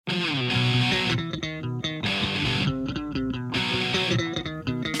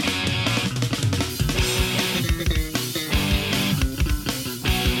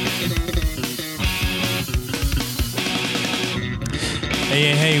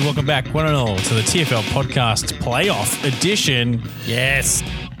Hey, welcome back, one and all, to the TFL Podcast Playoff Edition. Yes.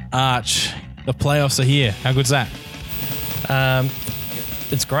 Arch, the playoffs are here. How good's that?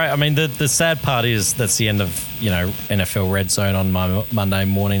 It's great. I mean, the sad part is that's the end of, NFL Red Zone on my Monday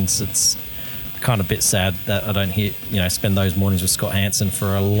mornings. It's kind of a bit sad that I don't spend those mornings with Scott Hansen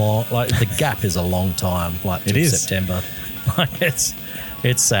for a long, the gap is a long time, till September.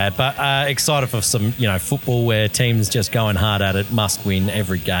 It's sad, but excited for some, football where teams just going hard at it, must win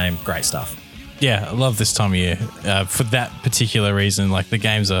every game. Great stuff. Yeah, I love this time of year for that particular reason. Like the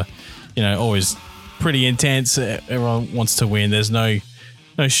games are, always pretty intense. Everyone wants to win. There's no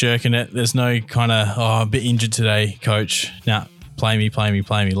shirking it. There's no kind of, a bit injured today, coach. Nah, play me.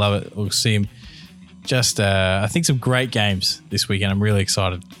 Love it. We'll see him. Just, I think some great games this weekend. I'm really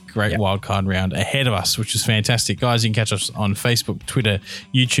excited. Great wildcard round ahead of us, which is fantastic. Guys, you can catch us on Facebook, Twitter,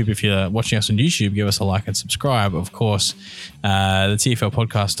 YouTube. If you're watching us on YouTube, give us a like and subscribe. Of course, the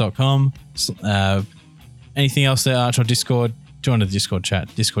TFLpodcast.com. Anything else there, Arch, or Discord? Join the Discord chat.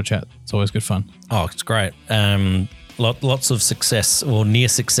 It's always good fun. Oh, it's great. Lots of success or near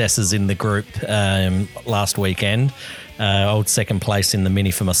successes in the group last weekend. Old second place in the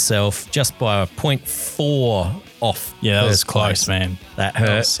mini for myself, just by a 0.4 off. Yeah, that was place. close, man. That hurt.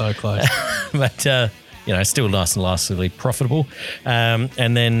 That was so close. But, still nice and lastly profitable. And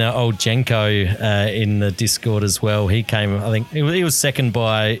then old Jenko in the Discord as well. He came, I think, he was second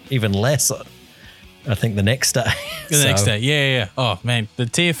by even less, I think, the next day. Next day, yeah. Oh, man, the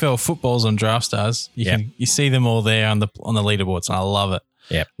TFL footballs on Draft Stars, you see them all there on the leaderboards, and I love it.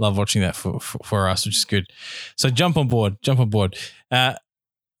 Yeah, love watching that for us, which is good. So jump on board.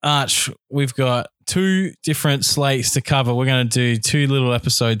 Arch, we've got two different slates to cover. We're going to do two little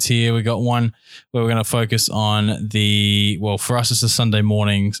episodes here. We got one where we're going to focus on for us it's a Sunday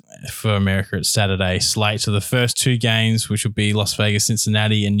morning. For America, it's Saturday slate. So the first two games, which will be Las Vegas,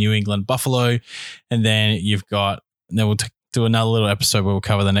 Cincinnati, and New England, Buffalo. And then we'll do another little episode where we'll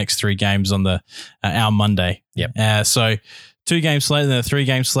cover the next three games on our Monday. Yep. So 2-game slate and then a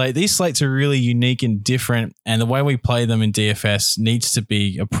 3-game slate. These slates are really unique and different, and the way we play them in DFS needs to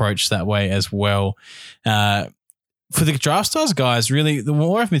be approached that way as well. For the Draft Stars guys, really, the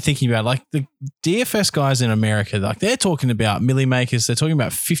more I've been thinking about, like the DFS guys in America, like they're talking about milli makers. They're talking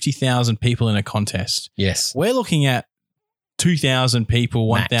about 50,000 people in a contest. Yes. We're looking at 2,000 people,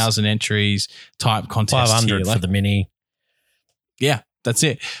 1,000 entries type contests 500 here. for the mini. Yeah. That's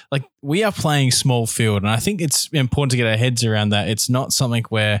it. Like we are playing small field, and I think it's important to get our heads around that. It's not something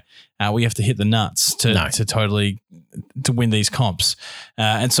where we have to hit the nuts to win these comps.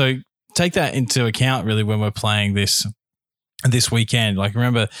 And so take that into account really when we're playing this weekend. Like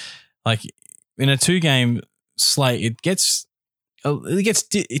remember, like in a 2-game slate, it gets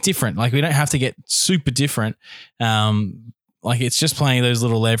different. Like we don't have to get super different. Like it's just playing those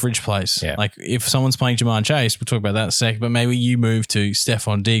little leverage plays. Yeah. Like if someone's playing Jamar Chase, we'll talk about that in a sec, but maybe you move to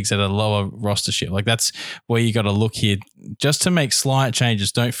Stephon Diggs at a lower rostership. Like that's where you got to look here just to make slight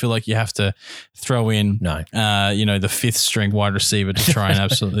changes. Don't feel like you have to throw in, the 5th string wide receiver to try and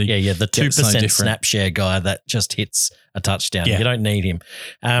absolutely. The 2% snap share guy that just hits a touchdown. Yeah. You don't need him.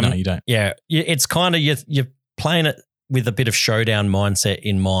 No, you don't. Yeah. It's kind of, you're playing it with a bit of showdown mindset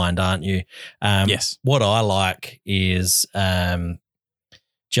in mind, aren't you? Yes. What I like is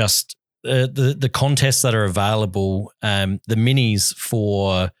just the contests that are available, the minis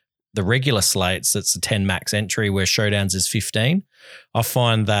for the regular slates, it's a 10 max entry where showdowns is 15. I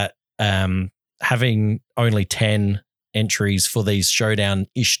find that having only 10 entries for these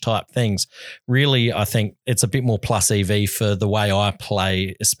showdown-ish type things, really, I think it's a bit more plus EV for the way I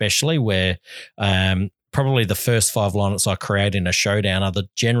play, especially where probably the first 5 lineups I create in a showdown are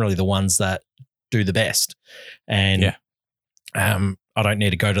generally the ones that do the best. And I don't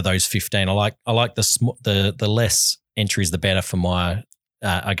need to go to those 15. I like the less entries, the better for my,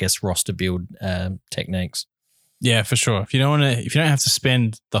 roster build techniques. Yeah, for sure. If you don't have to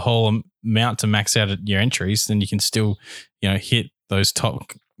spend the whole amount to max out your entries, then you can still, hit those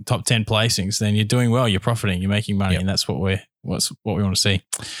top 10 placings. Then you're doing well. You're profiting. You're making money, and that's what we want to see.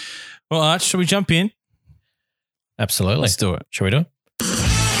 Well, Arch, shall we jump in? Absolutely. Let's do it. Shall we do it?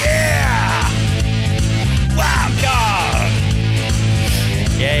 Yeah! Wild card!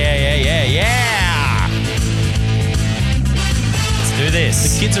 Yeah! Let's do this.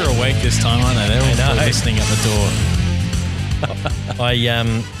 The kids are awake this time, aren't they? They're all listening at the door.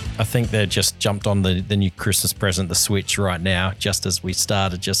 I think they're just jumped on the new Christmas present, the Switch, right now, just as we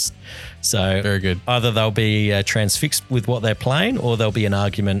started. So very good. Either they'll be transfixed with what they're playing, or there'll be an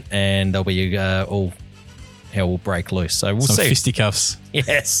argument and they'll be all hell will break loose. So we'll see. Fisticuffs.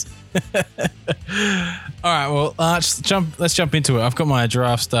 Yes. All right, well, let's jump into it. I've got my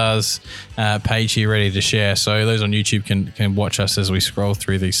Draft Stars page here ready to share, so those on YouTube can watch us as we scroll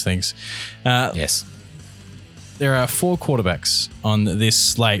through these things. Yes. There are 4 quarterbacks on this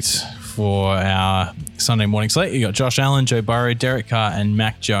slate for our Sunday morning slate. You got Josh Allen, Joe Burrow, Derek Carr, and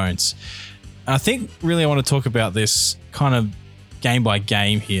Mac Jones. I think really I want to talk about this kind of game by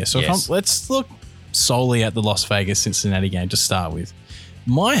game here. So let's look solely at the Las Vegas Cincinnati game to start with.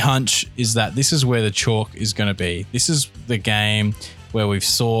 My hunch is that this is where the chalk is going to be. This is the game where we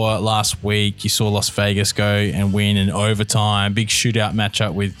saw last week, you saw Las Vegas go and win in overtime, big shootout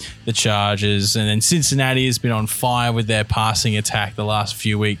matchup with the Chargers. And then Cincinnati has been on fire with their passing attack the last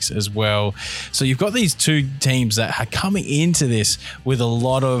few weeks as well. So you've got these two teams that are coming into this with a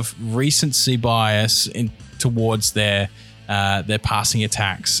lot of recency bias towards their passing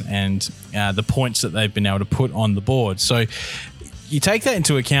attacks and the points that they've been able to put on the board. So you take that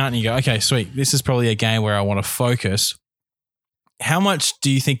into account and you go, okay, sweet. This is probably a game where I want to focus. How much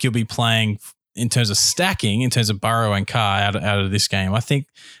do you think you'll be playing in terms of stacking, in terms of Burrow and Carr out of this game? I think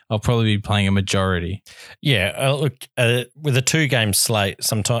I'll probably be playing a majority. Yeah, look, with a 2-game slate,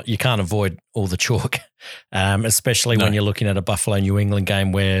 sometimes you can't avoid all the chalk, especially when you're looking at a Buffalo-New England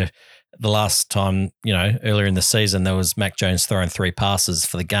game where the last time, earlier in the season, there was Mac Jones throwing 3 passes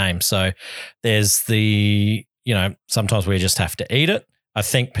for the game. So there's sometimes we just have to eat it. I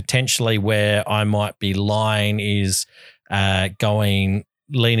think potentially where I might be lying is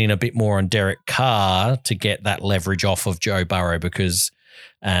leaning a bit more on Derek Carr to get that leverage off of Joe Burrow because,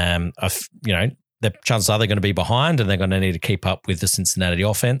 the chances are they're going to be behind and they're going to need to keep up with the Cincinnati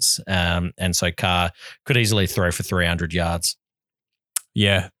offense. And so Carr could easily throw for 300 yards.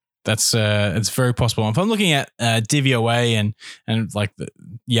 Yeah, that's it's very possible. If I'm looking at DVOA and like the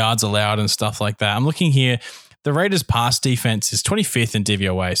yards allowed and stuff like that, I'm looking here. The Raiders' pass defense is 25th in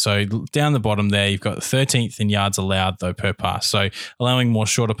DVOA. So down the bottom there, you've got 13th in yards allowed, though, per pass. So allowing more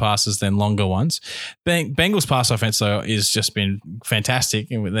shorter passes than longer ones. Bengals' pass offense, though, has just been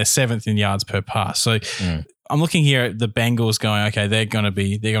fantastic. And they're 7th in yards per pass. So I'm looking here at the Bengals going, okay, they're going to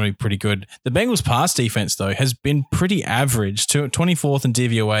be pretty good. The Bengals' pass defense, though, has been pretty average. 24th in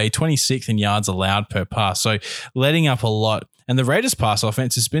DVOA, 26th in yards allowed per pass. So letting up a lot. And the Raiders' pass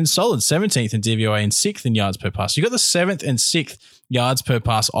offense has been solid, 17th in DVOA and 6th in yards per pass. You've got the 7th and 6th yards per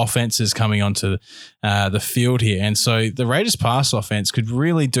pass offenses coming onto the field here. And so the Raiders' pass offense could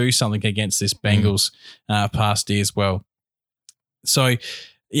really do something against this Bengals pass D as well. So,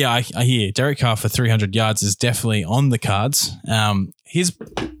 yeah, I hear Derek Carr for 300 yards is definitely on the cards. His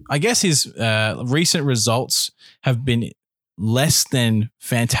recent results have been less than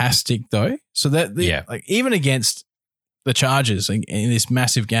fantastic, though. So that even against the Chargers in this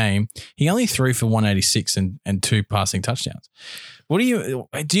massive game, he only threw for 186 and 2 passing touchdowns.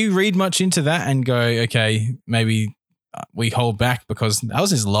 Do you read much into that and go, okay, maybe we hold back because that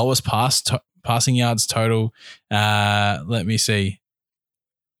was his lowest passing yards total. Let me see.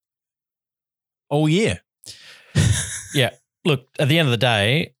 All year. Yeah. Look, at the end of the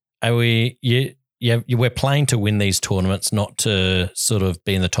day, we're playing to win these tournaments, not to sort of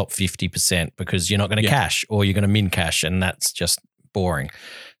be in the top 50% because you're not going to cash or you're going to min cash, and that's just boring.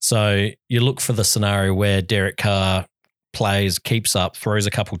 So you look for the scenario where Derek Carr plays, keeps up, throws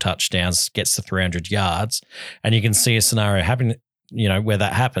a couple touchdowns, gets to 300 yards, and you can see a scenario happen, where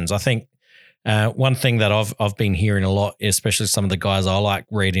that happens. I think one thing that I've been hearing a lot, especially some of the guys I like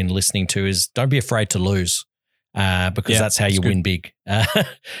reading and listening to, is don't be afraid to lose. Because that's how you win big.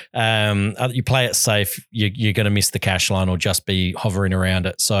 You play it safe, you're going to miss the cash line or just be hovering around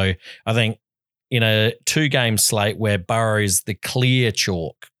it. So I think in a 2-game slate where Burrow is the clear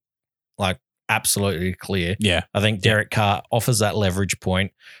chalk, like absolutely clear, I think Derek Carr offers that leverage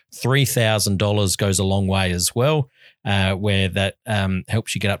point. $3,000 goes a long way as well, where that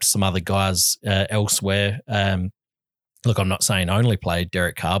helps you get up to some other guys elsewhere. Look, I'm not saying only play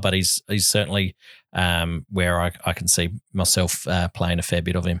Derek Carr, but he's certainly where I can see myself playing a fair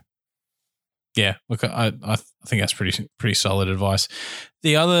bit of him. Yeah, look, I think that's pretty solid advice.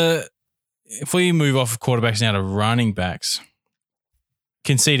 The other, if we move off of quarterbacks now to running backs,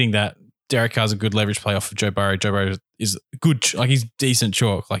 conceding that Derek Carr's a good leverage play off of Joe Burrow. Joe Burrow is good, like he's decent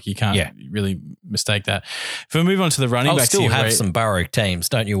chalk, like you can't really mistake that. If we move on to the running backs, I'll still have some Burrow teams,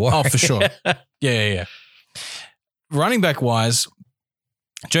 don't you worry. Oh, for sure. Yeah. Running back wise,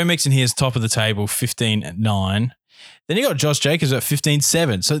 Joe Mixon here is top of the table, 15-9. Then you got Josh Jacobs at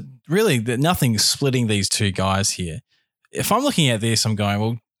 15-7. So really, nothing's splitting these two guys here. If I'm looking at this, I'm going,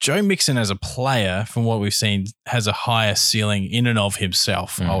 well, Joe Mixon as a player, from what we've seen, has a higher ceiling in and of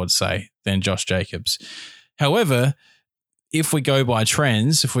himself, I would say, than Josh Jacobs. However, if we go by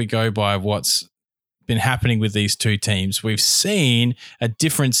trends, if we go by what's been happening with these two teams, we've seen a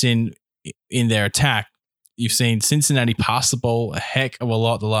difference in their attack. You've seen Cincinnati pass the ball a heck of a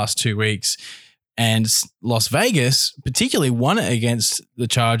lot the last 2 weeks, and Las Vegas particularly won it against the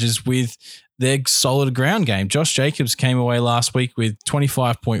Chargers with their solid ground game. Josh Jacobs came away last week with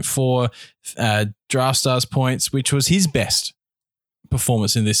 25.4 draft stars points, which was his best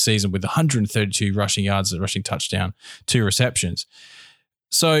performance in this season, with 132 rushing yards, a rushing touchdown, 2 receptions.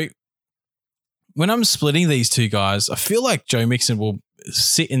 So when I'm splitting these two guys, I feel like Joe Mixon will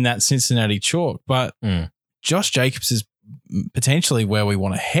sit in that Cincinnati chalk, but Josh Jacobs is potentially where we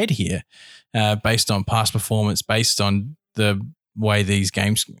want to head here, based on past performance, based on the way these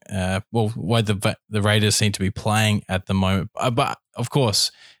games, way the Raiders seem to be playing at the moment. But of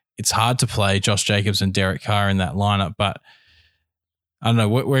course, it's hard to play Josh Jacobs and Derek Carr in that lineup, but I don't know.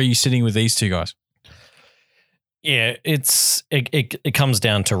 Where are you sitting with these two guys? Yeah, it comes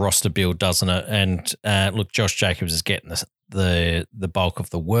down to roster build, doesn't it? And look, Josh Jacobs is getting the bulk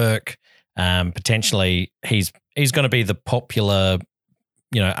of the work. Potentially, he's going to be the popular,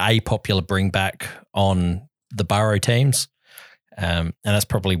 a popular bring back on the Burrow teams, and that's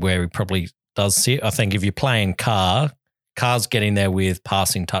probably where he probably does sit. I think if you're playing Carr's getting there with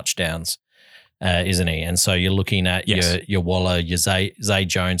passing touchdowns. Isn't he? And so you're looking at your Waller, your Zay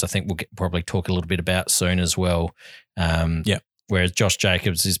Jones. I think we'll probably talk a little bit about soon as well. Whereas Josh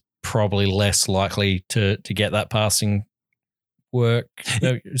Jacobs is probably less likely to get that passing work.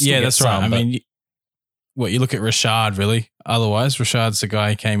 That's right. I mean, you look at Rashad, really. Otherwise, Rashad's the guy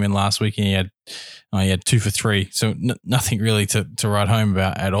who came in last week and he had 2 for 3. So nothing really to write home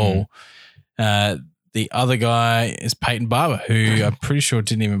about at all. The other guy is Peyton Barber, who I'm pretty sure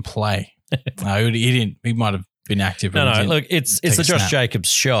didn't even play. No, he didn't. He might have been active. No. Look, it's the Josh Jacobs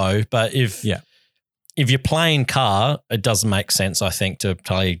show, but if you're playing Carr, it doesn't make sense, I think, to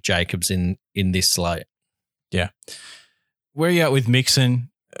play Jacobs in this slate. Yeah. Where are you at with Mixon?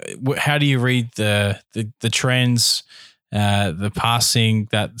 How do you read the trends, the passing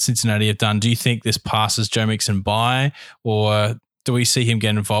that Cincinnati have done? Do you think this passes Joe Mixon by, or do we see him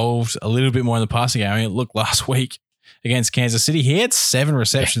get involved a little bit more in the passing game? I mean, look, last week against Kansas City, he had 7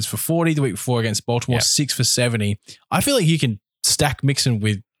 receptions for 40. The week before against Baltimore, 6 for 70. I feel like you can stack Mixon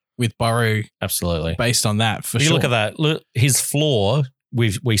with Burrow, absolutely, based on that. For you sure. Look at that. Look, his floor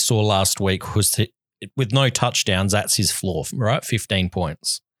we saw last week was with no touchdowns. That's his floor, right? 15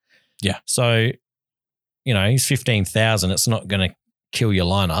 points. Yeah. So, he's 15,000. It's not going to kill your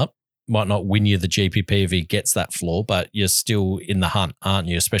lineup. Might not win you the GPP if he gets that floor, but you're still in the hunt, aren't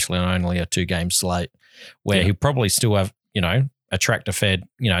you? Especially on only a 2-game slate, where he'll probably still have, attract a fair,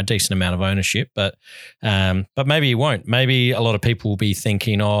 a decent amount of ownership, but maybe he won't. Maybe a lot of people will be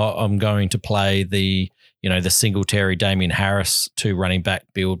thinking, I'm going to play the Singletary, Damian Harris 2 running back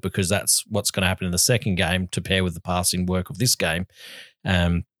build because that's what's going to happen in the second game to pair with the passing work of this game.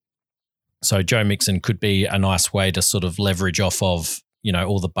 So Joe Mixon could be a nice way to sort of leverage off of,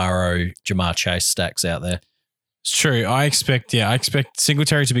 all the Burrow, Jamar Chase stacks out there. It's true. I expect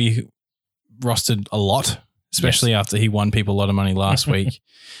Singletary to be rostered a lot, especially after he won people a lot of money last week.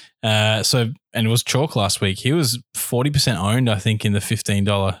 And it was chalk last week. He was 40% owned, I think, in the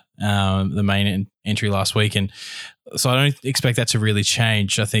 $15, the main entry last week. And so I don't expect that to really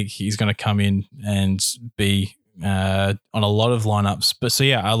change. I think he's going to come in and be on a lot of lineups. But so,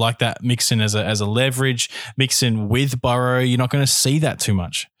 I like that Mixon as a leverage. Mixon with Burrow, you're not going to see that too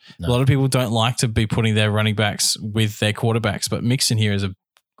much. No. A lot of people don't like to be putting their running backs with their quarterbacks, but Mixon here is a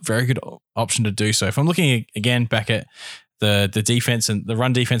very good option to do so. If I'm looking again back at the defense and the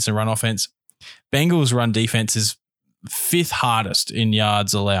run defense and run offense, Bengals run defense is 5th hardest in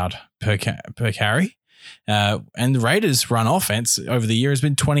yards allowed per carry. And the Raiders run offense over the year has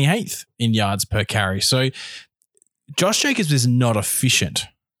been 28th in yards per carry. So Josh Jacobs is not efficient.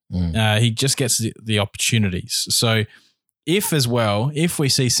 He just gets the opportunities. So if we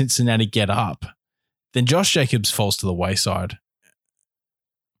see Cincinnati get up, then Josh Jacobs falls to the wayside.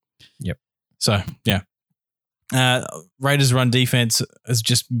 Yep. So, Raiders run defense is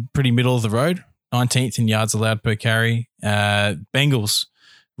just pretty middle of the road, 19th in yards allowed per carry. Bengals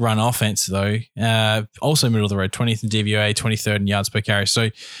run offense, though, also middle of the road, 20th in DVOA, 23rd in yards per carry. So,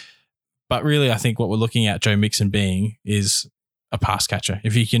 but really, I think what we're looking at Joe Mixon being is a pass catcher.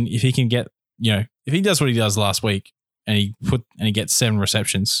 If he can get, if he does what he does last week and he gets 7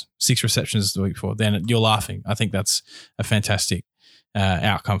 receptions, 6 receptions the week before, then you're laughing. I think that's a fantastic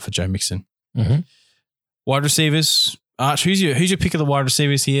outcome for Joe Mixon. Mm-hmm. Wide receivers, Arch, who's your pick of the wide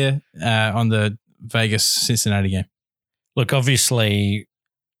receivers here on the Vegas Cincinnati game? Look, obviously,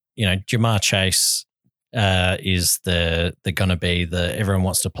 Jamar Chase is the going to be the everyone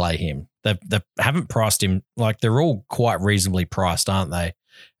wants to play him. They haven't priced him like they're all quite reasonably priced, aren't they?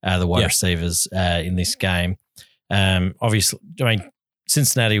 The wide receivers in this game. Obviously, I mean,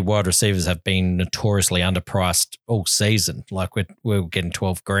 Cincinnati wide receivers have been notoriously underpriced all season. Like we're getting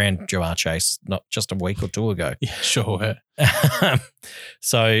 $12,000 Jamar Chase not just a week or two ago. Yeah, sure.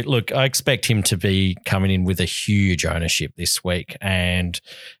 So look, I expect him to be coming in with a huge ownership this week, and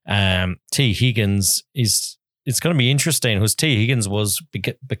T Higgins is. It's going to be interesting because T Higgins was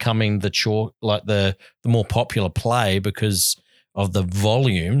becoming the more popular play because of the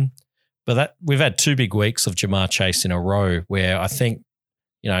volume, but we've had 2 big weeks of Jamar Chase in a row where I think,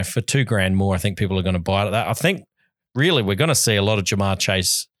 for $2,000 more, I think people are going to bite at that. I think really we're going to see a lot of Jamar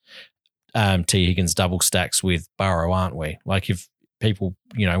Chase, T Higgins double stacks with Burrow, aren't we? Like if people,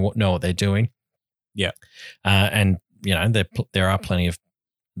 know what they're doing. Yeah. And, there are plenty of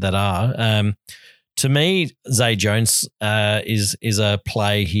that are. To me, Zay Jones is a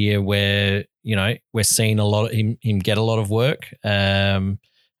play here where, we're seeing a lot of him get a lot of work. And,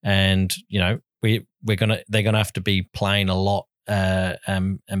 they're gonna have to be playing a lot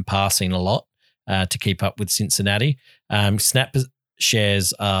and passing a lot to keep up with Cincinnati. Snap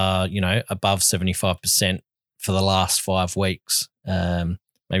shares are, above 75% for the last 5 weeks,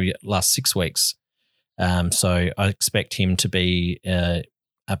 maybe last 6 weeks. So I expect him to be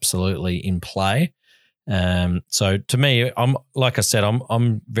absolutely in play. So to me,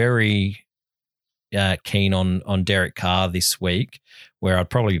 I'm very keen on Derek Carr this week, where I'd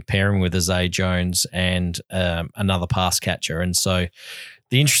probably be pairing with a Zay Jones and another pass catcher. And so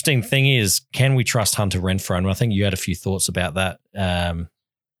the interesting thing is, can we trust Hunter Renfrow? And I think you had a few thoughts about that.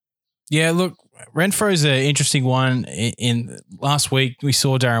 Yeah, look, Renfro's an interesting one. In last week, we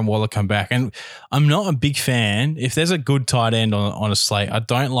saw Darren Waller come back, and I'm not a big fan. If there's a good tight end on a slate, I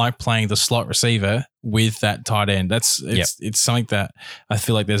don't like playing the slot receiver with that tight end. It's something that I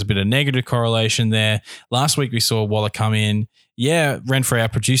feel like there's a bit of negative correlation there. Last week, we saw Waller come in. Yeah, Renfrow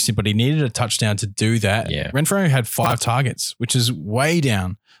outproduced him, but he needed a touchdown to do that. Yeah. Renfrow had 5 targets, which is way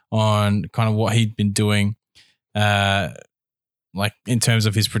down on kind of what he'd been doing. Like in terms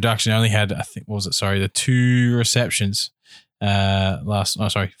of his production, he only had, the 2 receptions he had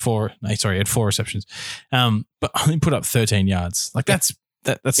 4 receptions. But only put up 13 yards. Like that's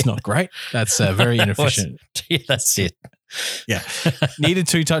not great. That's very inefficient. Yeah, that's it. Yeah. Needed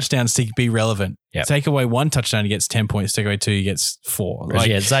 2 touchdowns to be relevant. Yep. Take away 1 touchdown, he gets 10 points. Take away 2, he gets 4.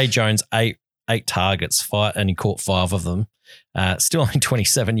 Zay Jones, 8 targets, 5, and he caught 5 of them. Still only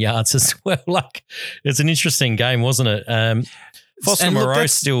 27 yards as well. Like, it's an interesting game, wasn't it? Foster Moreau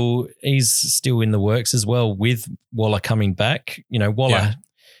he's still in the works as well with Waller coming back. Waller,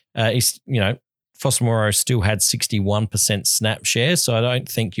 Foster Moreau still had 61% snap share, so I don't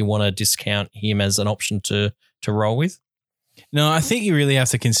think you want to discount him as an option to roll with. No, I think you really have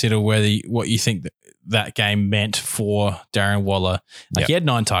to consider what you think that game meant for Darren Waller. He had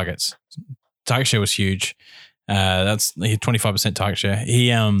 9 targets. Target share was huge. He had 25% target share.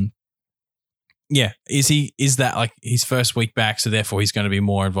 Is that like his first week back, so therefore he's going to be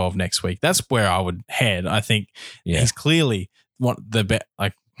more involved next week? That's where I would head. I think he's clearly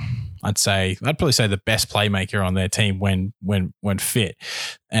I'd probably say the best playmaker on their team when fit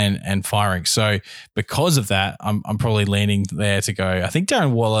and firing. So because of that, I'm probably leaning there to go. I think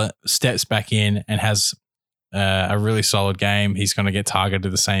Darren Waller steps back in and has a really solid game. He's going to get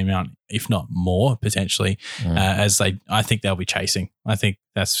targeted the same amount, if not more, potentially, as I think they'll be chasing. I think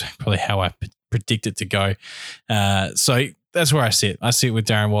that's probably how I predict it to go. So that's where I sit. I sit with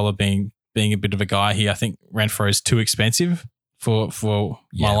Darren Waller being a bit of a guy here. I think Renfrow is too expensive for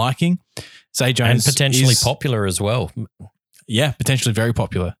my liking. Zay Jones and potentially popular as well. Yeah, potentially very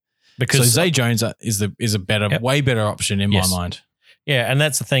popular. So Zay Jones is a better, way better option in my mind. Yeah, and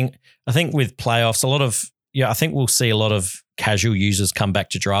that's the thing. I think with playoffs, I think we'll see a lot of casual users come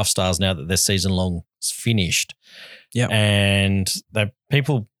back to Draft Stars now that their season long is finished. Yeah, and the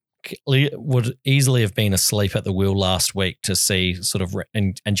people would easily have been asleep at the wheel last week to see sort of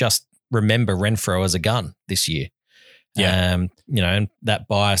and just remember Renfrow as a gun this year. Yeah, and that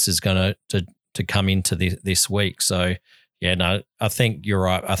bias is going to come into this week. So I think you're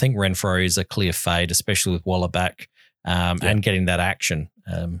right. I think Renfrow is a clear fade, especially with Waller back and getting that action.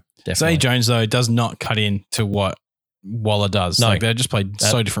 Definitely. Zay Jones though does not cut into what Waller does. No, they just play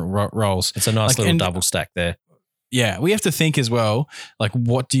so different roles. It's a nice little double stack there. Yeah, we have to think as well. Like,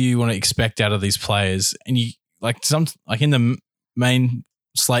 what do you want to expect out of these players? And you in the main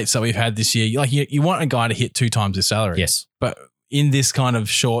slates that we've had this year, you want a guy to hit 2 times his salary. Yes, but in this kind of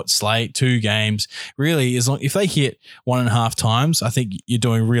short slate, 2 games, really, if they hit 1.5 times, I think you're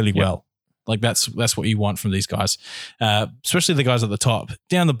doing really well. Like that's what you want from these guys, especially the guys at the top.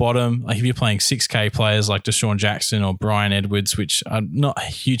 Down the bottom, like if you're playing 6K players like Deshaun Jackson or Brian Edwards, which I'm not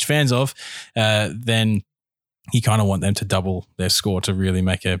huge fans of, then you kind of want them to double their score to really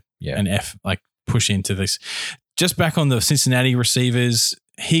make an push into this. Just back on the Cincinnati receivers,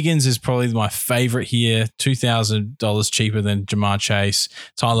 Higgins is probably my favorite here, $2,000 cheaper than Jamar Chase.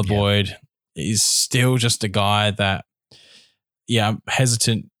 Tyler Boyd is still just a guy that, I'm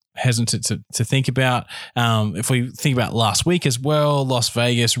hesitant to think about. If we think about last week as well, Las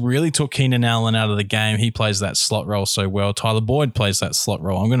Vegas really took Keenan Allen out of the game. He plays that slot role so well. Tyler Boyd plays that slot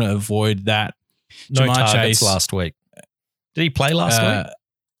role. I'm going to avoid that. No Jamar targets Chase last week. Did he play last week?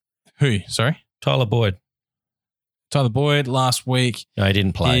 Who? Sorry? Tyler Boyd last week. No, he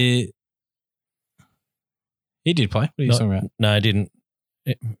didn't play. He did play. What are you talking about? No, he didn't.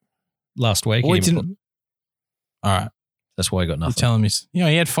 Last week. He didn't. All right. That's why he got nothing. You're telling me.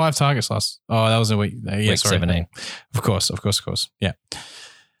 He had 5 targets last. Oh, that was a week. Week 17. Of course. Yeah.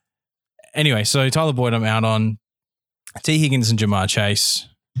 Anyway, so Tyler Boyd I'm out on. T. Higgins and Jamar Chase,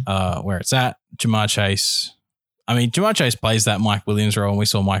 where it's at. Jamar Chase plays that Mike Williams role, and we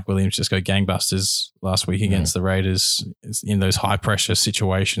saw Mike Williams just go gangbusters last week against the Raiders in those high-pressure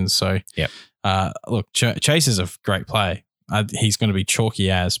situations. So, look, Chase is a great play. He's going to be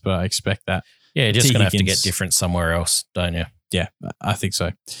chalky as, but I expect that. Yeah, you're just going to have to get different somewhere else, don't you? Yeah, I think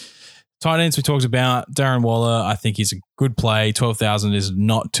so. Tight ends we talked about. Darren Waller, I think he's a good play. 12,000 is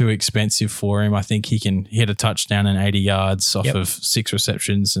not too expensive for him. I think he can hit a touchdown and 80 yards off of 6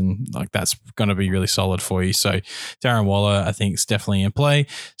 receptions, and like that's going to be really solid for you. So Darren Waller, I think, is definitely in play.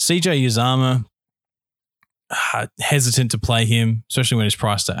 CJ Uzomah, hesitant to play him, especially when he's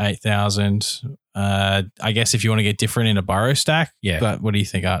priced at 8,000. I guess if you want to get different in a Burrow stack. Yeah. But what do you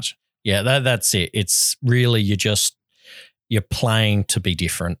think, Arch? Yeah, that's it. It's really you're playing to be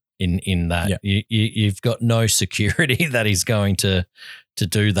different in that. Yeah. You've got no security that he's going to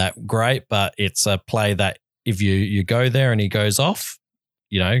do that great, but it's a play that if you go there and he goes off,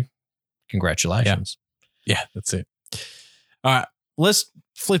 congratulations. Yeah, that's it. All right, let's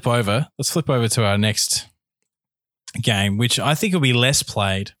flip over to our next game, which I think will be less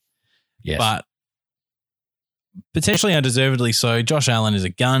played. Yes. But potentially undeservedly so. Josh Allen is a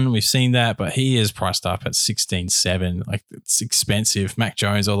gun. We've seen that, but he is priced up at 16.7. Like, it's expensive. Mac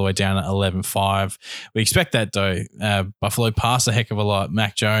Jones all the way down at 11.5. We expect that though. Buffalo pass a heck of a lot.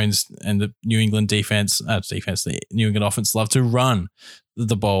 Mac Jones and the New England the New England offense love to run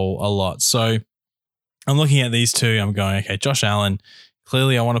the ball a lot. So I'm looking at these two. I'm going, okay, Josh Allen,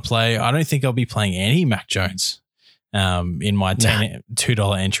 clearly I want to play. I don't think I'll be playing any Mac Jones in my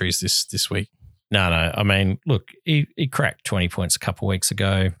 $2 entries this week. No. I mean, look, he cracked 20 points a couple of weeks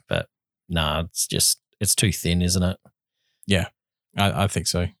ago, but it's too thin, isn't it? Yeah, I think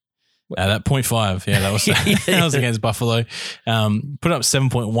so. That 0.5, that was that was against Buffalo. Put up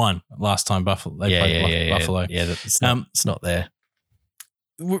 7.1 last time Buffalo. They played Buffalo. Yeah, it's not there.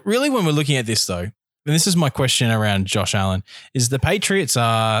 Really, when we're looking at this though, and this is my question around Josh Allen, is the Patriots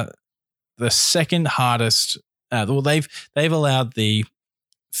are the second hardest. They've allowed the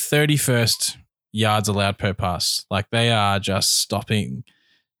 31st yards allowed per pass. Like, they are just stopping.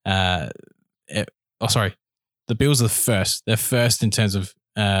 The Bills are the first. They're first in terms of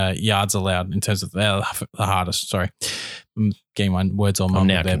yards allowed. In terms of they're the hardest. Sorry, I'm getting my words all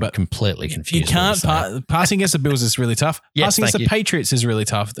mumbled there. But completely confused. You can't passing against the Bills is really tough. Passing against the Patriots is really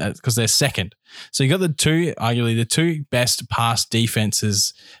tough because they're second. So you got arguably the two best pass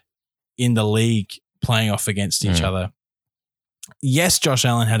defenses in the league playing off against each other. Yes, Josh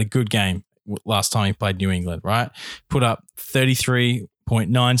Allen had a good game last time he played New England, right? Put up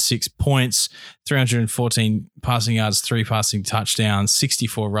 33.96 points, 314 passing yards, 3 passing touchdowns,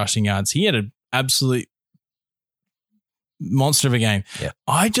 64 rushing yards. He had an absolute monster of a game. Yeah.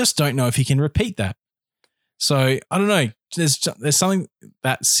 I just don't know if he can repeat that. So I don't know. There's something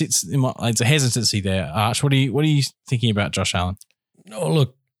that sits in my. It's a hesitancy there. Arch, what are you thinking about Josh Allen? Oh,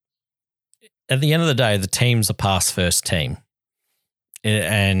 look. At the end of the day, the team's a pass-first team.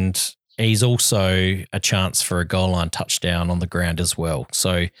 And he's also a chance for a goal line touchdown on the ground as well.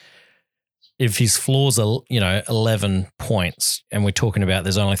 So if his floors are, 11 points, and we're talking about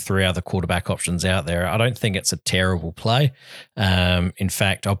there's only 3 other quarterback options out there, I don't think it's a terrible play. In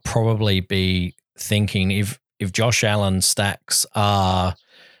fact, I'll probably be thinking if Josh Allen's stacks are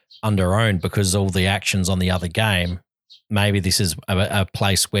under-owned because all the actions on the other game, maybe this is a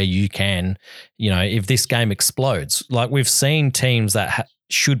place where you can, if this game explodes, like we've seen teams that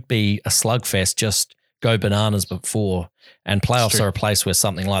should be a slugfest just go bananas before, and playoffs are a place where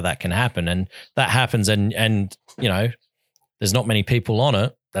something like that can happen, and that happens, and there's not many people on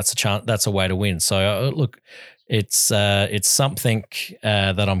it. that's a chance. That's a way to win. So look, it's something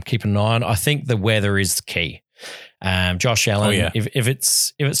that I'm keeping an eye on. I think the weather is the key. Josh Allen, if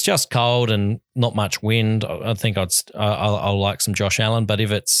it's just cold and not much wind, I think I'll like some Josh Allen. But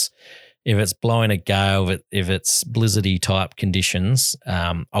if it's blowing a gale, if it's blizzardy type conditions,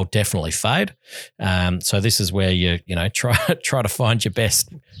 I'll definitely fade. So this is where you try to find your best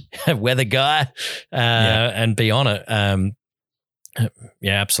weather guy and be on it.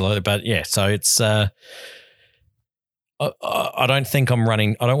 Yeah, absolutely. But yeah, so it's. I don't think I'm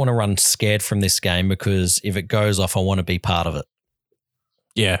running. I don't want to run scared from this game because if it goes off, I want to be part of it.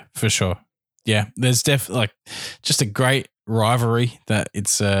 Yeah, for sure. Yeah, there's definitely just a great rivalry that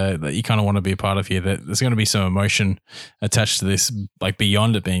it's that you kind of want to be a part of here. That there's going to be some emotion attached to this, like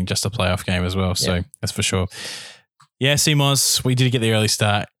beyond it being just a playoff game as well. So that's for sure. Yeah, CMOS, we did get the early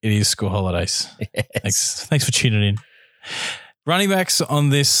start. It is school holidays. Yes. Thanks for tuning in. Running backs on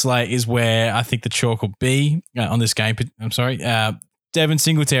this slate is where I think the chalk will be on this game. I'm sorry. Devin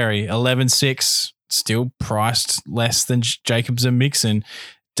Singletary, 11-6, still priced less than Jacobs and Mixon.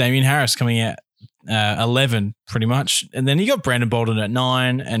 Damian Harris coming out 11 pretty much. And then you got Brandon Bolden at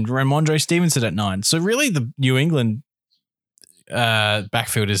 9 and Ramondre Stevenson at 9. So really the New England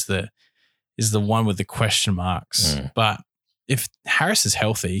backfield is the one with the question marks. But if Harris is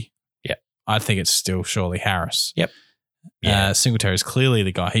healthy, I think it's still surely Harris. Yep. Yeah. Singletary is clearly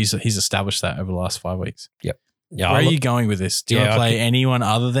the guy. He's established that over the last 5 weeks. Yep. Yeah. Where are you going with this? Do you want to play anyone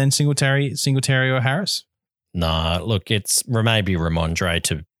other than Singletary or Harris? No, look, it's maybe Ramondre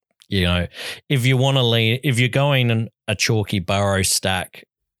to, if you want to lean, if you're going a chalky Burrow stack,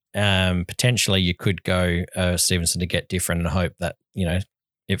 potentially you could go Stevenson to get different and hope that,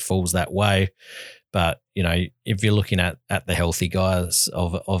 it falls that way. But, if you're looking at the healthy guys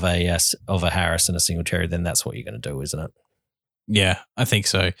of a Harris and a Singletary, then that's what you're going to do, isn't it? Yeah, I think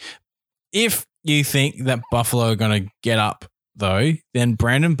so. If you think that Buffalo are going to get up, though, then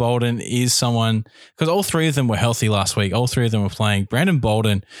Brandon Bolden is someone, because all three of them were healthy last week. All three of them were playing. Brandon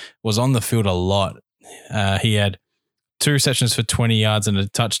Bolden was on the field a lot. He had 2 receptions for 20 yards and a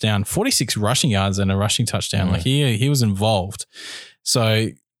touchdown, 46 rushing yards and a rushing touchdown. Like he was involved. So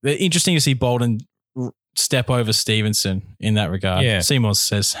interesting to see Bolden step over Stevenson in that regard. Yeah. Seymour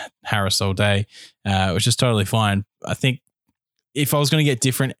says Harris all day, which is totally fine. I think if I was going to get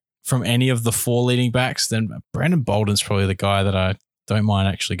different from any of the 4 leading backs, then Brandon Bolden's probably the guy that I don't mind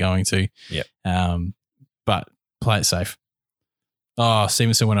actually going to. Yeah. But play it safe. Oh,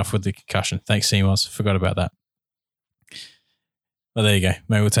 Stevenson went off with the concussion. Thanks, Seymour. Forgot about that. Well, there you go.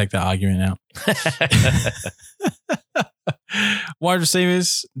 Maybe we'll take that argument out. Wide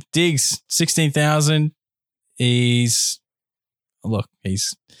receivers, Diggs, 16,000. He's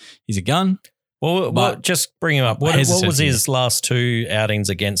a gun. Well, just bring him up. What was his last 2 outings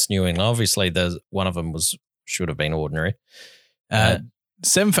against New England? Obviously, one of them should have been ordinary.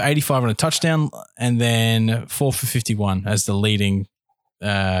 7 for 85 on a touchdown, and then 4 for 51 as the leading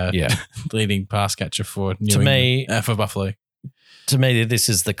pass catcher for New England, for Buffalo. To me, this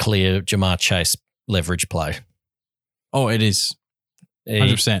is the clear Jamar Chase leverage play. Oh, it is.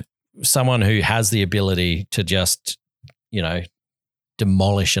 100%. Someone who has the ability to just,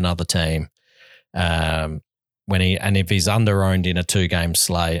 demolish another team. If he's under-owned in a 2-game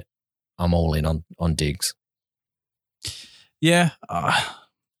slate, I'm all in on Diggs. Yeah.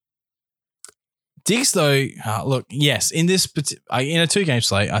 Diggs, though, look, yes, in a 2-game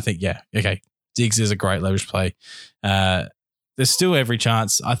slate, I think, Diggs is a great leverage play. There's still every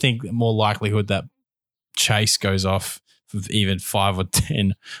chance. I think more likelihood that Chase goes off for even 5 or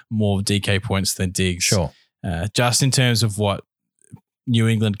 10 more DK points than Diggs. Sure. Just in terms of what New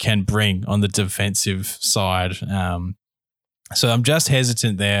England can bring on the defensive side. So I'm just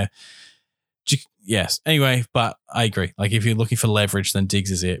hesitant there. Yes. Anyway, but I agree. Like if you're looking for leverage, then Diggs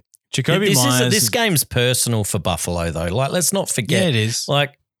is it. Jacoby Myers. This game's personal for Buffalo though. Like let's not forget. Yeah, it is.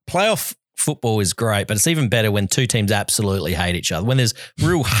 Like playoff football is great, but it's even better when 2 teams absolutely hate each other. When there's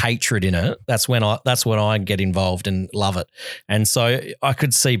real hatred in it, that's when I get involved and love it. And so I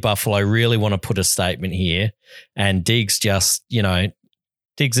could see Buffalo really want to put a statement here, and Diggs just,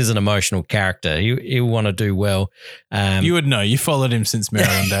 Diggs is an emotional character. He'll want to do well. You would know. You followed him since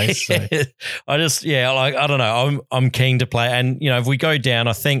Maryland days. So. I don't know. I'm keen to play. And, if we go down,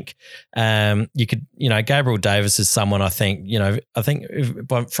 I think you could, Gabriel Davis is someone I think,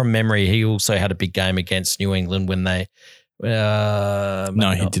 from memory, he also had a big game against New England when they.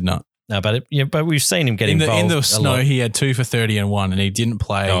 No, he did not. No, but we've seen him get involved. In the snow, he had 2 for 30 and 1, and he didn't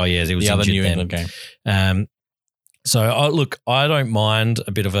play he was the other New England game. So, I don't mind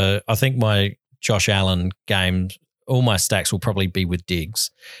a bit of I think my Josh Allen game all my stacks will probably be with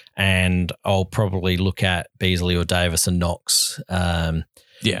Diggs, and I'll probably look at Beasley or Davis and Knox.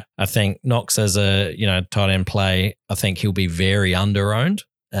 Yeah. I think Knox as a tight end play, I think he'll be very under-owned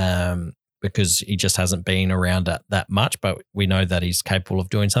because he just hasn't been around that much, but we know that he's capable of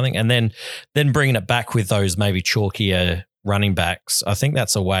doing something. And then bringing it back with those maybe chalkier running backs, I think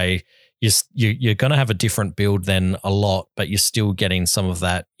that's a way you're going to have a different build than a lot, but you're still getting some of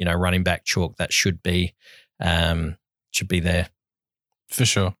that running back chalk that should be there. For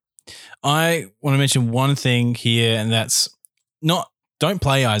sure. I want to mention one thing here, and that's don't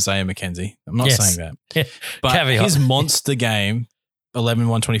play Isaiah McKenzie. I'm not saying that. But Caveat. His monster game, 11,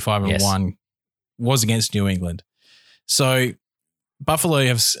 125, and 1, was against New England. So Buffalo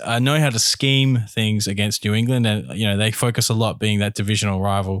know how to scheme things against New England, and they focus a lot being that divisional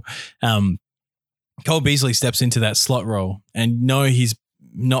rival. Cole Beasley steps into that slot role, and he's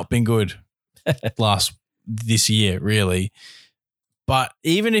not been good this year, really. But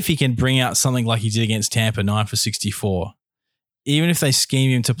even if he can bring out something like he did against Tampa, 9 for 64, even if they scheme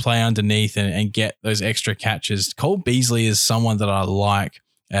him to play underneath and get those extra catches, Cole Beasley is someone that I like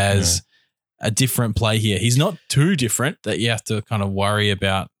as a different play here. He's not too different that you have to kind of worry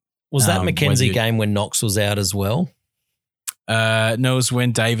about. Was that McKenzie game when Knox was out as well? No, it was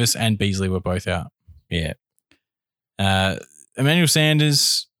when Davis and Beasley were both out. Yeah. Emmanuel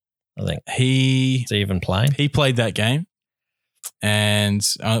Sanders, I think he's even playing. He played that game, and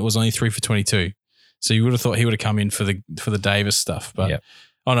it was only 3 for 22. So you would have thought he would have come in for the Davis stuff, but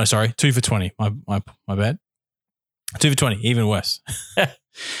oh no, sorry, 2 for 20. My bad. 2 for 20, even worse.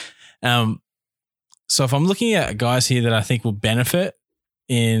 So if I'm looking at guys here that I think will benefit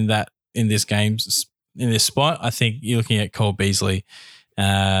in this spot, I think you're looking at Cole Beasley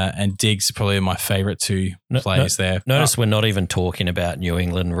and Diggs probably my favorite two plays there. Notice we're not even talking about New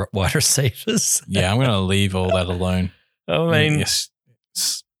England wide receivers. Yeah, I'm going to leave all that alone. I mean, yes,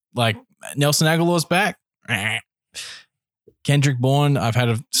 like Nelson Aguilar's back. Kendrick Bourne, I've had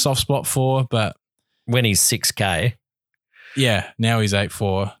a soft spot for, but when he's 6K. Yeah, now he's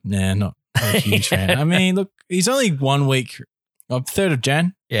 8-4. Nah, not a huge fan. I mean, look, he's only 1 week, 3rd of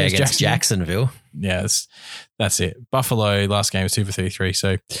Jan. Yeah, against Jacksonville. Yeah, that's it. Buffalo last game was 2 for 33.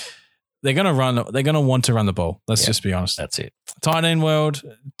 So they're going to want to run the ball. Let's just be honest. That's it. Tight end world,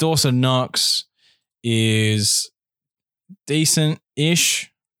 Dawson Knox is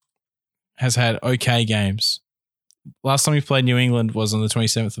decent-ish, has had okay games. Last time he played New England was on the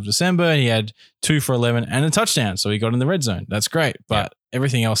 27th of December. He had 2 for 11 and a touchdown, so he got in the red zone. That's great, but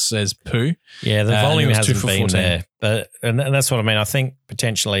everything else says poo. Yeah, the volume hasn't been there. And that's what I mean. I think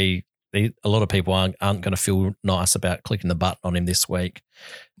potentially a lot of people aren't going to feel nice about clicking the button on him this week.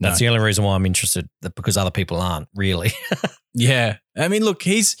 That's the only reason why I'm interested, because other people aren't really. Yeah. I mean, look,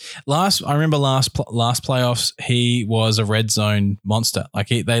 I remember last playoffs, he was a red zone monster. Like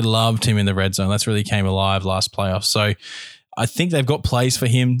they loved him in the red zone. That's really came alive last playoffs. So I think they've got plays for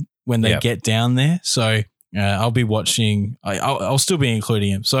him when they get down there. So I'll be watching. I'll still be including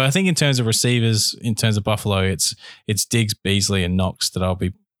him. So I think in terms of receivers, in terms of Buffalo, it's Diggs, Beasley, and Knox that I'll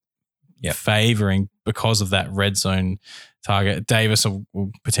be favoring because of that red zone target. Davis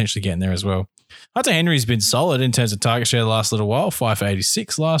will potentially get in there as well. Hunter Henry's been solid in terms of target share the last little while, 5 for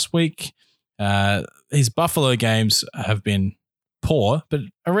 86 last week. His Buffalo games have been poor, but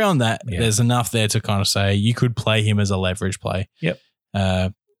around that, there's enough there to kind of say you could play him as a leverage play. Yep.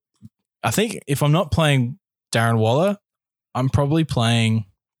 I think if I'm not playing Darren Waller, I'm probably playing.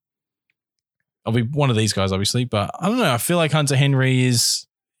 I'll be one of these guys, obviously, but I don't know. I feel like Hunter Henry is.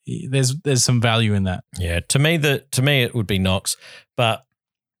 There's some value in that. Yeah, to me it would be Knox, but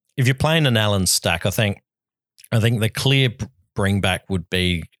if you're playing an Allen stack, I think the clear bring back would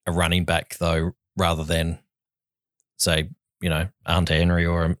be a running back though, rather than say a Hunter Henry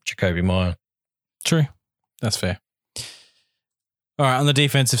or a Jacoby Meyer. True, that's fair. All right, on the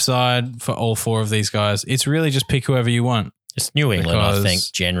defensive side for all 4 of these guys, it's really just pick whoever you want. It's New England, I think,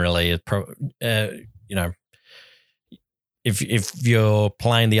 generally. If you're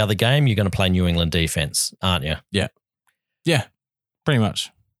playing the other game, you're going to play New England defense, aren't you? Yeah, pretty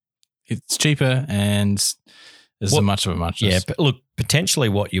much. It's cheaper and there's so much of a muchness. Yeah, but look, potentially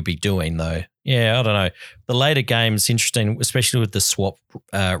what you'll be doing though. Yeah, I don't know. The later games, interesting, especially with the swap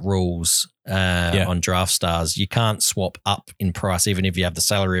rules on Draft Stars. You can't swap up in price even if you have the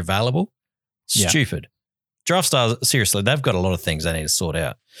salary available. Stupid. Draft Stars, seriously, they've got a lot of things they need to sort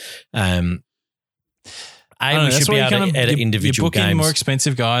out. We should be able to edit individual games. You're booking games. more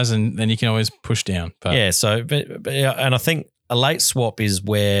expensive guys, and then you can always push down. But. Yeah, so and I think a late swap is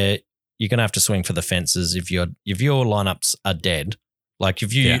where you're going to have to swing for the fences if your lineups are dead. Like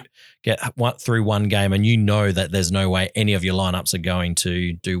if you get through one game and you know that there's no way any of your lineups are going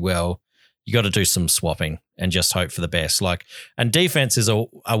to do well, you got to do some swapping and just hope for the best. Like, and defense is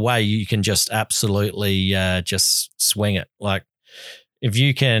a way you can just absolutely just swing it. Like if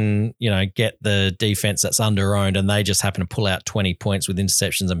you can, get the defense that's under-owned and they just happen to pull out 20 points with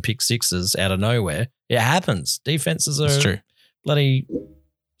interceptions and pick sixes out of nowhere, it happens. Defenses are bloody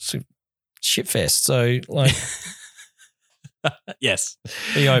shitfest. So like... Yes.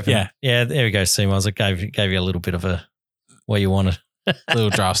 Be open. Yeah, there we go, Seamers. I gave you a little bit of what you wanted. Little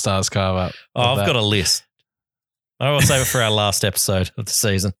draft stars carve up. I've got a list. I will save it for our last episode of the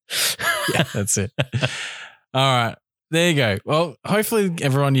season. Yeah, that's it. All right. There you go. Well, hopefully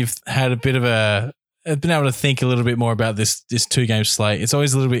everyone, you've had a bit of been able to think a little bit more about this 2-game slate. It's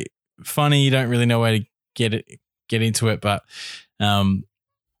always a little bit funny. You don't really know where to get into it, but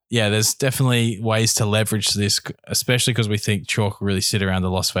there's definitely ways to leverage this, especially because we think chalk will really sit around the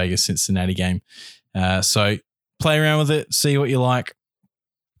Las Vegas Cincinnati game. So play around with it, see what you like,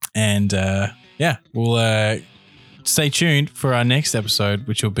 and we'll stay tuned for our next episode,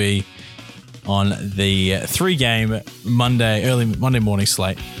 which will be on the 3-game early Monday morning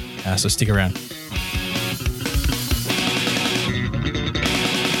slate. So stick around.